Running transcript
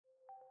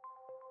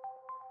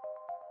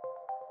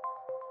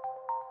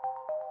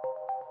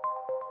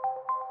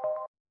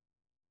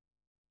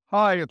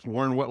Hi, it's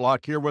Warren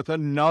Whitlock here with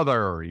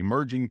another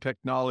Emerging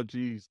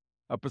Technologies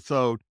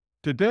episode.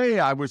 Today,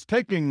 I was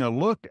taking a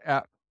look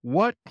at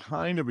what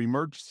kind of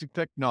emergency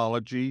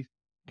technology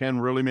can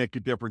really make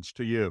a difference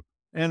to you.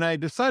 And I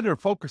decided to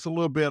focus a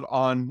little bit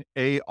on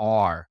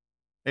AR.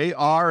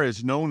 AR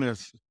is known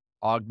as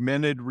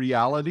augmented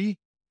reality.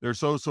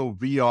 There's also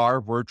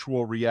VR,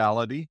 virtual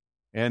reality,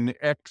 and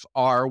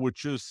XR,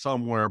 which is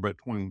somewhere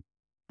between.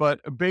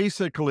 But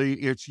basically,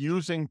 it's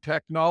using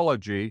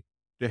technology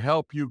to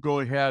help you go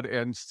ahead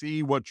and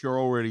see what you're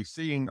already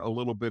seeing a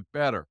little bit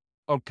better.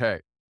 Okay,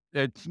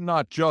 it's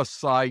not just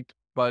sight,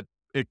 but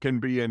it can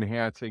be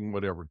enhancing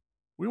whatever.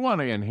 We want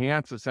to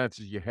enhance the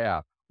senses you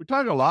have. We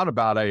talk a lot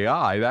about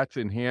AI, that's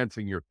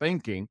enhancing your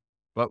thinking,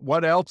 but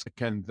what else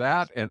can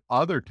that and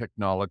other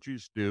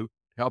technologies do to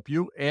help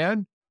you?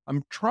 And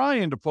I'm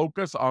trying to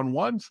focus on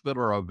ones that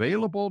are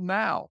available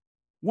now.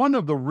 One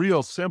of the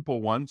real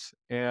simple ones,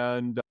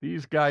 and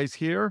these guys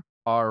here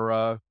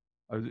are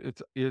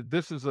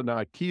this is an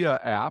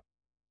IKEA app,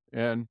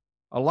 and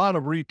a lot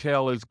of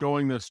retail is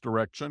going this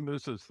direction.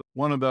 This is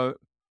one of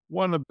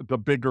the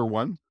bigger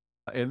ones,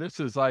 and this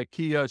is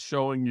IKEA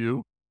showing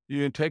you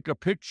can take a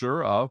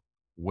picture of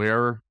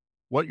where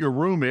what your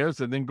room is,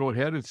 and then go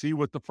ahead and see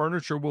what the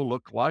furniture will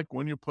look like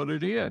when you put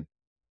it in.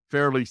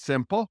 Fairly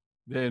simple.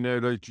 Then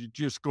you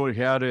just go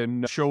ahead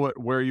and show it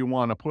where you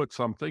want to put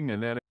something,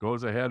 and then it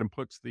goes ahead and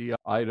puts the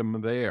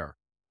item there.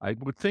 I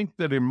would think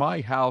that in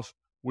my house,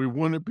 we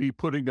wouldn't be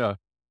putting a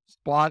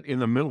spot in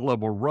the middle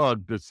of a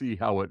rug to see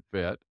how it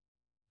fit,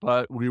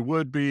 but we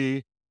would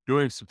be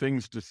doing some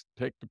things to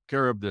take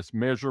care of this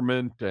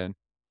measurement and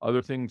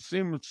other things.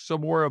 Seems some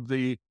more of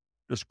the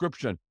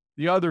description.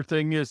 The other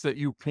thing is that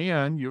you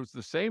can use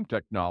the same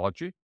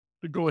technology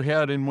to go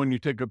ahead and when you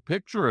take a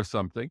picture of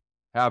something,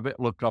 have it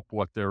look up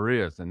what there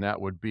is, and that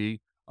would be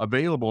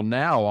available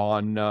now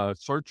on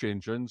search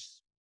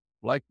engines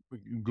like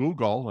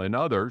Google and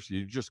others.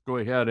 You just go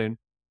ahead and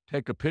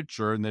take a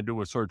picture and then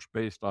do a search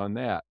based on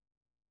that.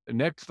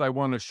 Next, I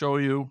want to show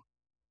you,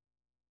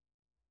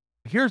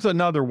 here's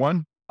another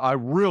one. I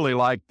really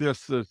like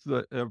this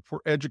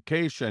for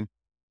education.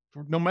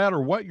 No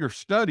matter what you're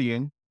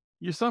studying,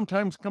 you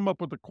sometimes come up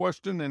with a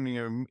question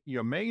and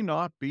you may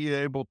not be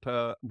able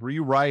to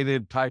rewrite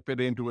it, type it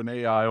into an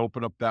AI,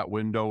 open up that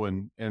window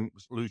and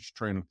lose your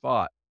train of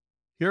thought.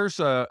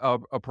 Here's a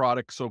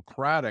product,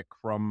 Socratic,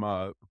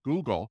 from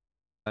Google.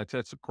 That's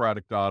at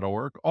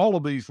Socratic.org. All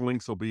of these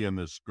links will be in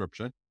the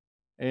description.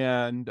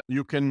 And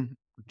you can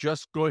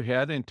just go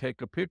ahead and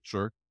take a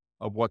picture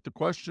of what the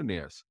question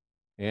is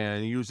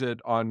and use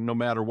it on no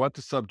matter what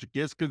the subject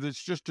is, because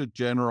it's just a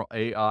general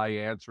AI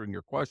answering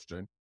your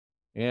question.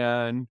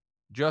 And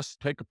just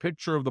take a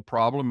picture of the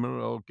problem and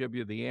it'll give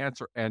you the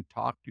answer and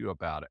talk to you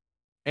about it.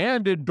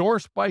 And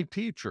endorsed by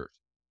teachers,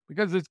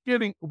 because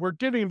we're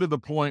getting to the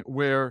point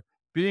where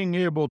being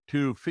able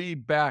to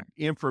feed back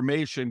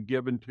information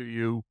given to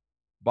you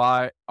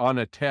on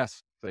a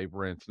test, say,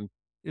 for instance,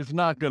 is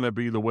not going to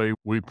be the way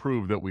we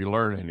prove that we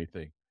learn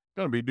anything. It's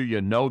going to be, do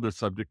you know the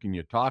subject and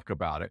you talk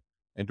about it?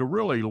 And to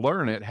really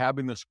learn it,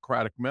 having the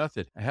Socratic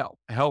method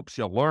helps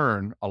you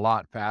learn a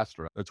lot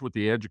faster. That's what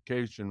the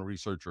education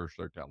researchers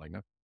are telling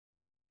us.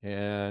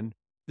 And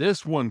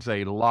this one's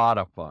a lot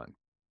of fun.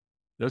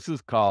 This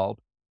is called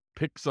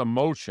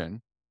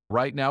Pixamotion.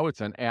 Right now, it's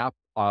an app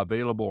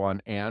available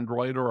on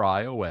Android or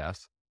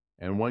iOS.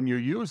 And when you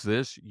use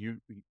this, you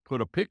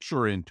put a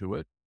picture into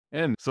it.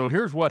 And so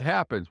here's what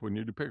happens when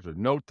you do pictures.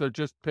 Note they're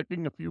just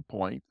picking a few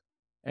points,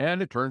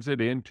 and it turns it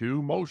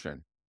into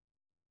motion.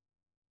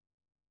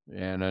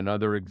 And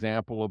another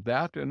example of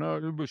that, and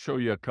we'll show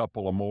you a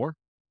couple of more.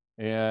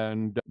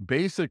 And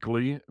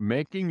basically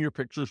making your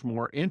pictures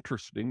more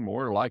interesting,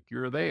 more like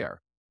you're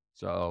there.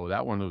 So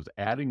that one was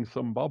adding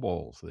some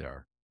bubbles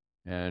there.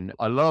 And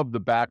I love the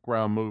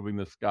background moving,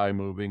 the sky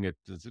moving.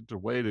 It's a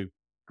way to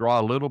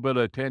draw a little bit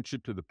of attention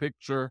to the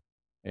picture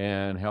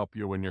and help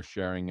you when you're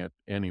sharing it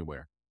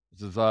anywhere.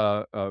 This is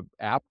a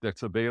app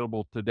that's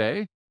available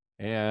today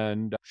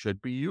and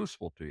should be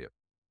useful to you.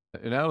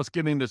 And now let's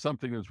get into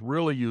something that's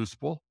really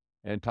useful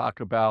and talk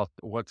about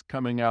what's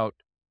coming out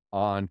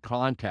on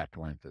contact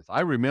lenses. I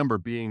remember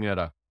being at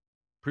a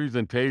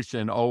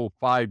presentation,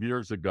 5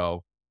 years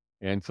ago,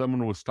 and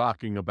someone was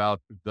talking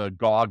about the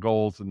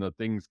goggles and the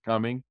things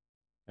coming.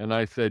 And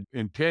I said,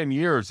 in 10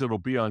 years, it'll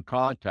be on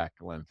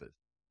contact lenses.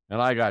 And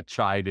I got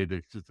chided.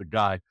 It's just a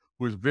guy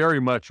who was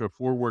very much a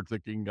forward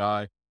thinking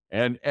guy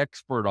and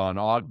expert on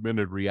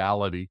augmented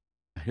reality.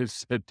 He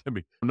said to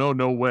me,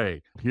 no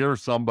way.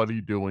 Here's somebody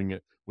doing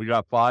it. We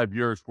got 5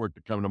 years for it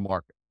to come to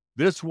market.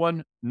 This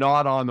one,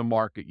 not on the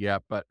market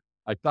yet, but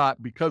I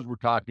thought because we're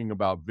talking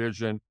about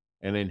vision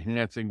and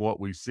enhancing what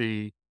we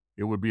see,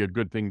 it would be a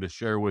good thing to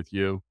share with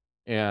you.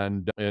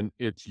 And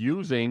it's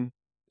using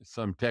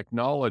some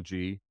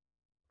technology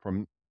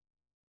from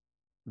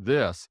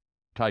this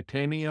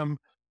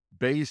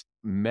titanium-based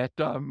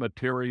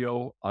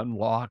metamaterial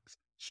unlocks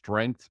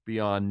strengths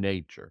beyond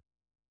nature.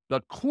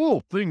 The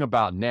cool thing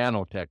about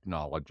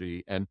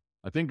nanotechnology, and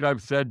I think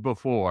I've said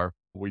before,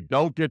 we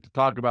don't get to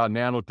talk about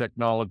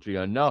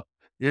nanotechnology enough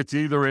It's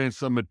either in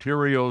some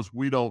materials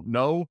we don't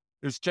know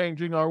is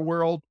changing our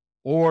world,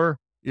 or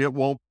it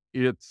won't.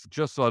 It's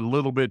just a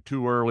little bit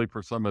too early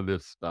for some of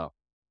this stuff.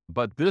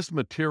 But this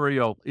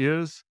material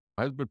has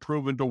been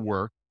proven to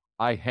work.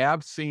 I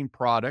have seen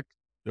products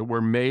that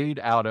were made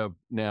out of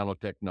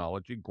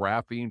nanotechnology.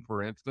 Graphene,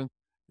 for instance,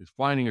 is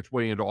finding its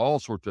way into all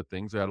sorts of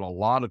things. I had a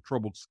lot of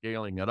trouble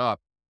scaling it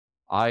up.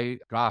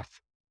 Gosh,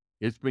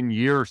 it's been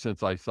years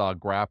since I saw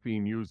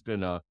graphene used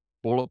in a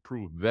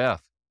bulletproof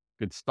vest.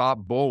 It can stop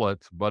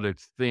bullets, but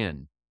it's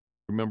thin.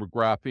 Remember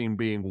graphene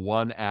being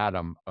one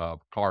atom of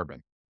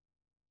carbon,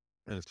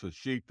 and it's a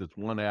sheet that's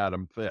one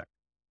atom thick.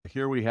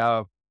 Here we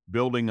have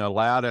building a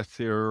lattice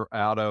here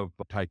out of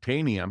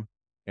titanium,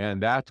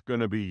 and that's going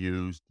to be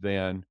used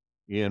then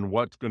in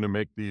what's going to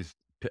make these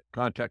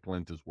contact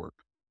lenses work.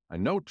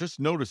 Just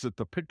notice that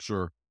the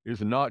picture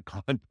is not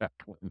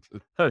contact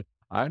lenses.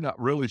 I'm not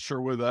really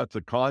sure whether that's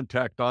a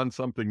contact on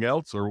something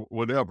else or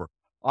whatever.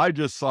 I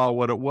just saw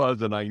what it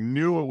was, and I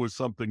knew it was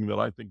something that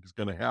I think is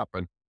going to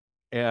happen.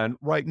 And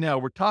right now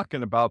we're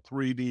talking about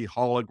 3D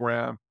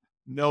hologram.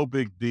 No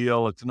big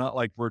deal. It's not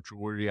like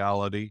virtual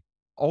reality.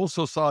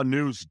 Also saw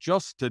news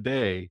just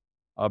today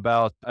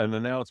about an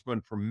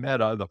announcement from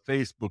Meta, the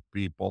Facebook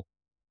people,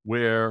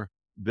 where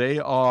they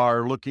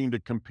are looking to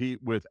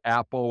compete with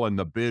Apple and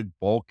the big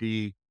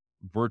bulky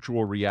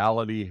virtual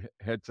reality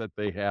headset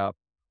they have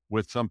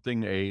with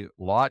something a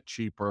lot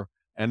cheaper,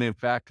 and in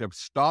fact have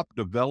stopped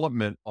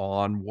development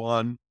on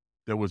one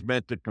that was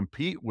meant to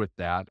compete with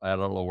that at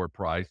a lower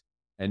price,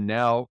 and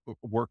now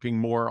working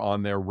more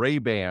on their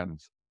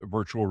Ray-Bans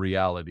virtual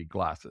reality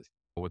glasses.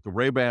 With the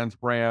Ray-Bans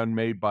brand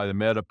made by the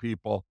Meta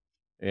people,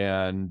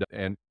 and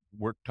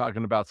we're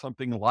talking about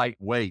something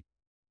lightweight,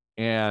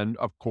 and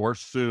of course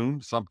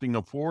soon something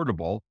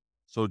affordable,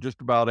 so just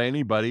about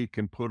anybody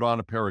can put on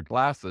a pair of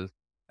glasses.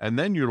 And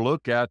then you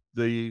look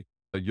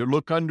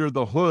under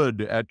the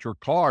hood at your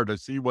car to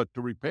see what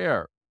to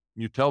repair.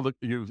 You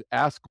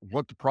ask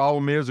what the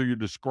problem is, or you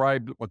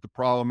describe what the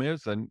problem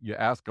is, and you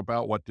ask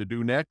about what to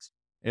do next,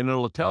 and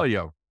it'll tell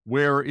you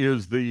where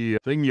is the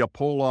thing you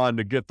pull on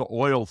to get the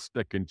oil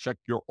stick and check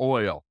your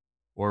oil,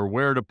 or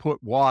where to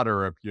put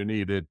water if you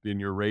need it in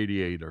your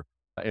radiator.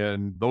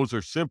 And those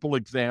are simple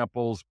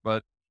examples,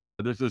 but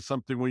this is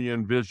something we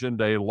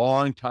envisioned a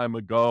long time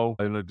ago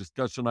in a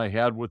discussion I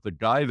had with the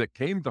guy that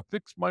came to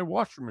fix my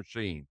washing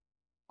machine.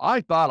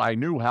 I thought I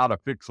knew how to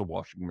fix a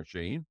washing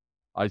machine.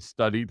 I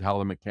studied how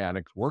the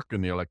mechanics work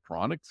and the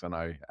electronics, and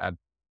I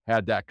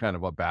had that kind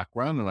of a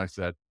background. And I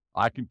said,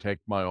 I can take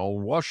my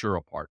own washer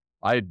apart.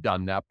 I had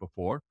done that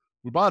before.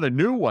 We bought a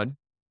new one,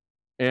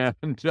 and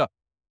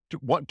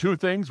two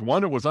things.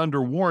 One, it was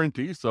under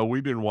warranty, so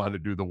we didn't want to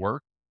do the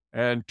work.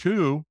 And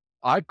two,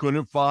 I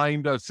couldn't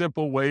find a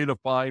simple way to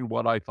find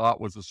what I thought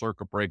was a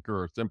circuit breaker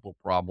or a simple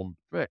problem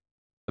to fix.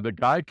 The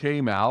guy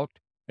came out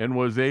and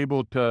was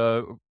able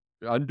to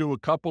undo a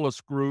couple of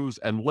screws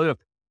and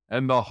lift,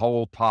 and the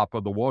whole top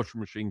of the washing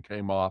machine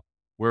came off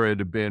where it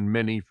had been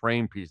many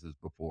frame pieces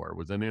before. It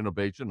was an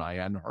innovation I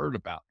hadn't heard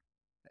about.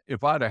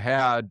 If I'd have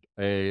had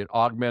an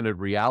augmented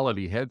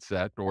reality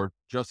headset or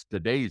just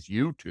today's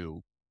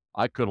YouTube,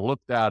 I could have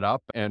looked that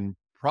up and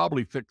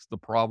probably fixed the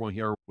problem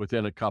here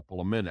within a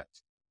couple of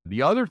minutes.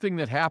 The other thing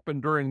that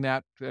happened during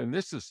that, and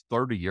this is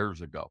 30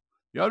 years ago,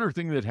 the other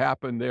thing that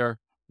happened there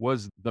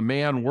was the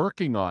man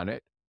working on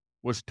it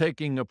was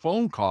taking a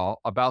phone call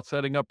about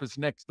setting up his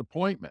next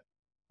appointment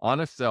on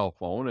a cell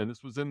phone. And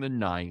this was in the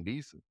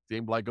 90s. It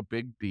seemed like a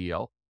big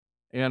deal.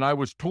 And I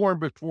was torn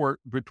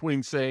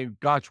between saying,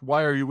 gosh,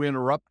 why are you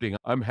interrupting?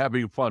 I'm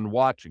having fun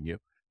watching you.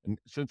 And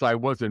since I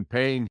wasn't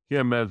paying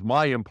him as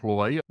my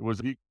employee,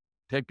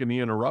 taking the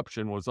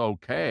interruption was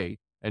okay.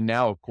 And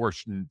now, of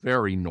course,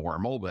 very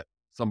normal that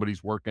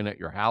somebody's working at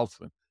your house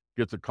and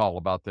gets a call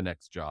about the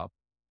next job.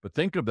 But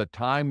think of the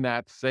time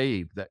that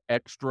saved, the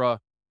extra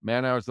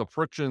man hours, the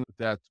friction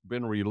that's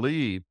been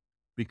relieved,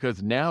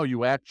 because now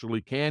you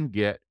actually can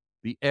get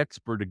the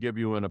expert to give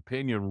you an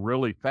opinion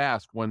really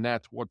fast when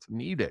that's what's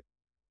needed.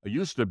 It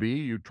used to be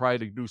you try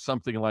to do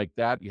something like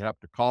that, you have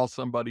to call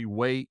somebody,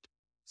 wait,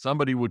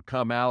 somebody would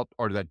come out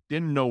or that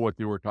didn't know what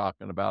they were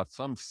talking about,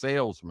 some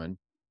salesman.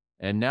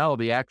 And now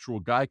the actual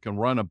guy can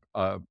run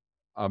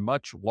a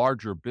much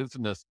larger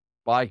business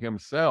by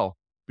himself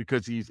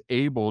because he's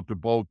able to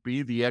both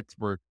be the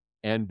expert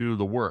and do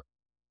the work.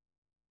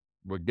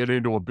 We'll get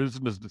into a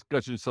business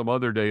discussion some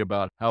other day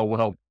about how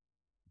well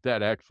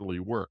that actually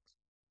works.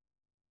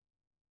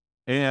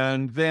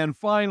 And then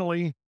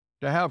finally,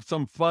 to have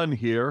some fun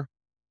here,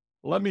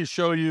 let me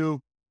show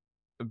you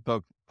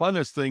the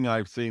funnest thing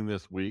I've seen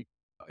this week.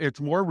 It's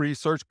more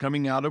research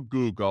coming out of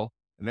Google,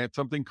 and it's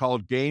something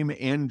called Game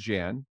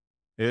Engine.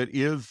 It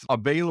is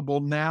available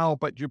now,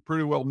 but you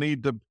pretty well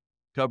need to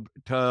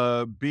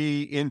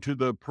be into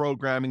the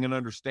programming and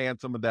understand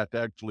some of that to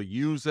actually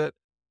use it.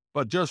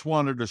 But just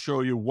wanted to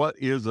show you what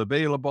is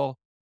available.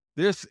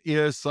 This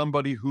is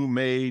somebody who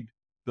made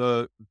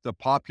the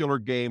popular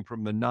game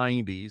from the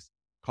 90s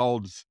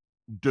called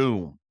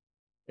Doom.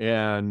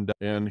 And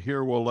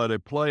here we'll let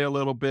it play a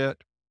little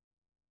bit.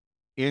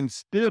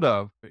 Instead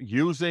of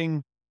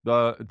using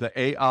the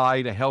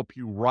AI to help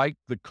you write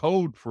the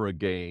code for a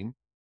game.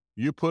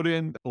 You put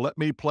in, let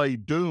me play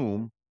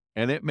Doom,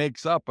 and it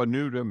makes up a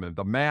new Doom.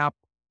 The map,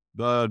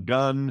 the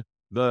gun,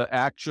 the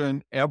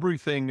action,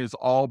 everything has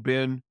all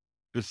been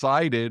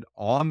decided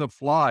on the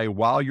fly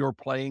while you're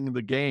playing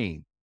the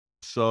game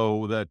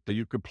so that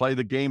you could play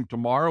the game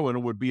tomorrow and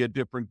it would be a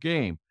different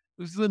game.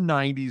 This is a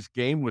 90s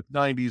game with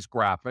 90s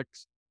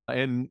graphics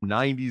and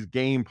 90s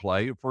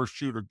gameplay. First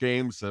shooter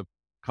games have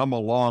come a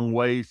long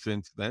way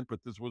since then, but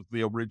this was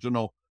the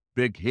original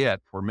big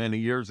hit for many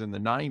years in the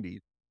 90s.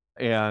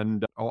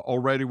 And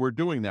already we're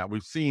doing that.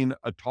 We've seen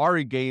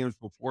Atari games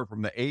before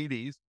from the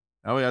 80s.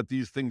 Now we have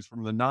these things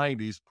from the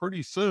 90s.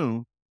 Pretty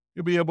soon,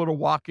 you'll be able to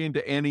walk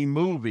into any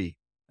movie.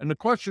 And the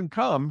question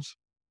comes,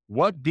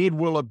 what need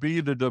will it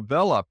be to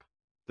develop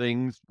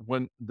things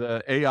when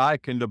the AI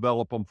can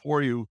develop them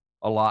for you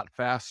a lot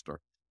faster?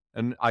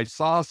 And I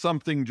saw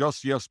something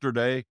just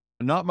yesterday,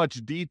 not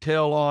much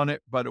detail on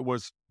it, but it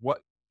was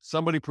what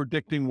somebody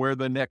predicting where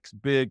the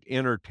next big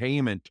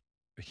entertainment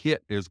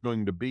hit is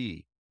going to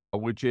be,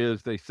 which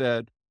is they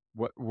said,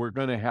 we're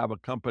going to have a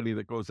company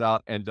that goes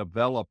out and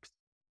develops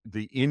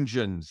the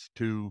engines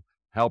to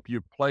help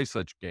you play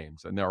such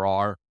games. And there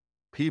are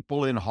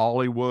people in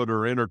Hollywood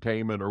or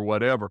entertainment or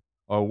whatever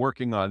are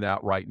working on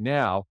that right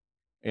now.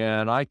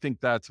 And I think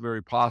that's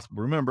very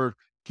possible. Remember,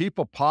 keep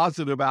a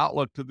positive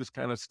outlook to this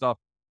kind of stuff.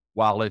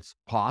 While it's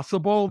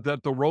possible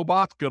that the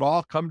robots could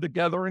all come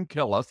together and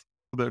kill us,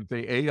 that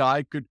the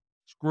AI could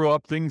screw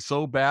up things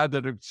so bad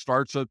that it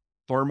starts a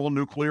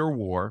thermonuclear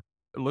war,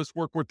 let's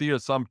work with the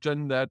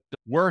assumption that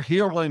we're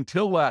here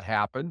until that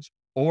happens,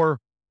 or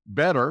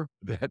better,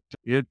 that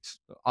it's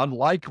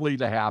unlikely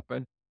to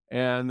happen.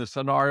 And the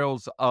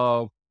scenarios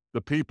of the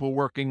people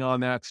working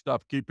on that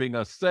stuff, keeping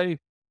us safe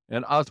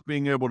and us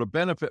being able to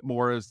benefit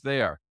more is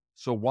there.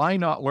 So why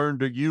not learn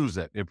to use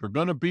it? If you're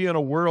going to be in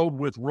a world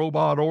with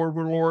robot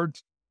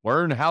overlords,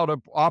 learn how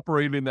to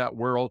operate in that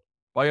world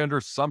by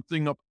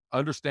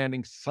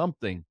understanding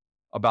something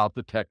about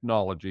the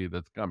technology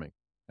that's coming.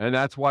 And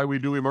that's why we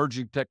do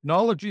emerging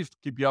technologies to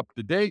keep you up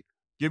to date,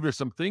 give you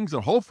some things.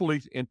 And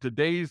hopefully in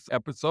today's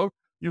episode,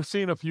 you've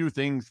seen a few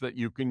things that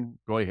you can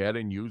go ahead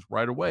and use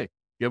right away.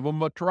 Give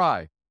them a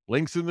try.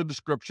 Links in the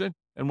description,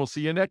 and we'll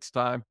see you next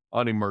time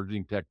on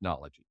Emerging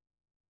Technology.